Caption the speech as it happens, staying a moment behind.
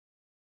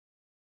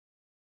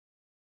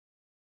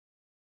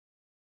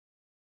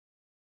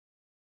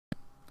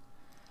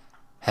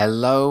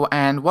Hello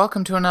and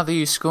welcome to another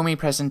uSchoolme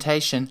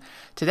presentation.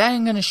 Today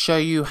I'm going to show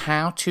you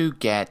how to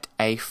get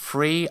a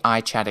free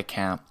iChat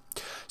account.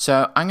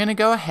 So I'm going to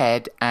go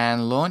ahead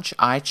and launch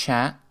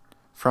iChat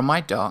from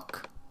my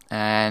dock,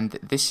 and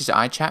this is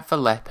iChat for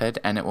Leopard,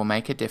 and it will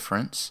make a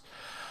difference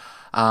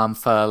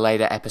for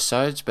later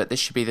episodes, but this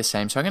should be the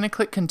same. So I'm going to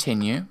click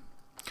continue,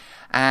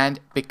 and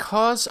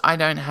because I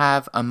don't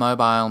have a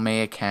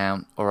MobileMe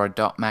account or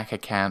a .Mac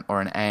account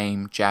or an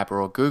AIM,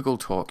 Jabber or Google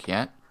Talk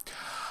yet,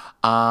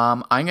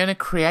 I'm going to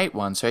create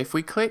one. So if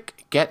we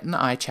click Get an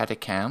iChat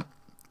account,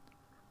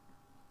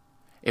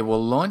 it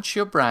will launch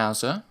your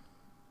browser,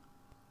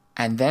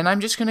 and then I'm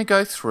just going to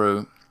go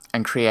through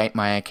and create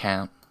my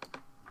account.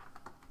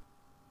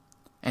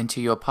 Enter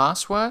your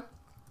password,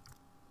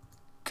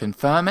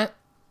 confirm it,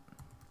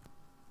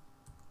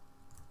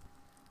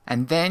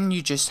 and then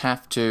you just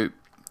have to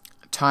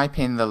type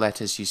in the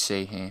letters you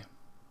see here.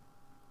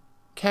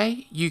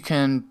 Okay, you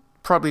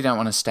probably don't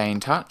want to stay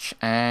in touch,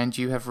 and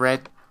you have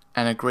read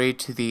and agreed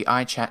to the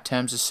iChat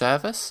terms of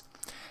service,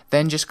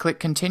 then just click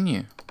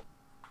continue.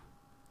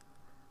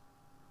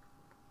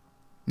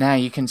 Now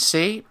you can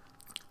see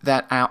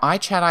that our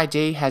iChat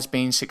ID has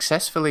been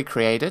successfully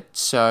created,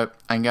 so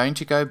I'm going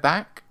to go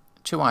back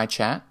to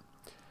iChat,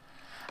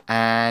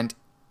 and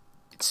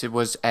it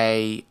was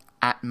a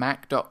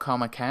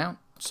 @mac.com account,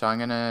 so I'm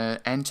going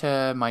to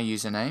enter my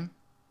username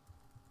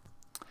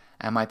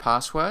and my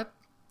password,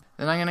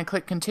 then I'm going to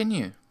click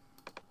continue.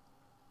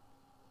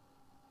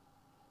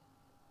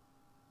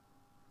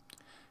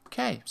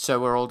 Okay, so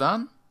we're all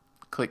done.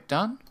 Click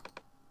done.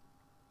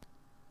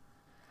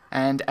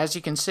 And as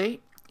you can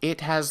see, it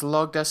has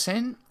logged us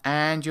in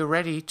and you're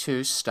ready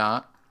to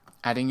start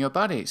adding your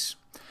buddies.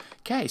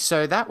 Okay,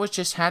 so that was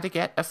just how to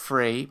get a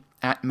free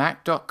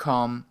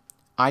 @mac.com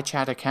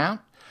iChat account,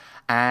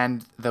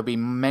 and there'll be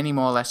many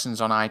more lessons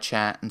on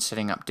iChat and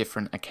setting up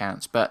different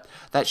accounts, but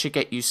that should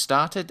get you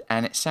started,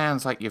 and it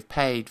sounds like you've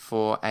paid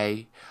for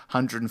a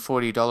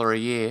 $140 a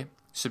year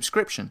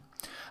subscription.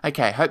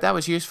 Okay, hope that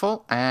was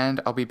useful, and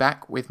I'll be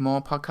back with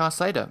more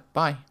podcasts later.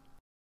 Bye.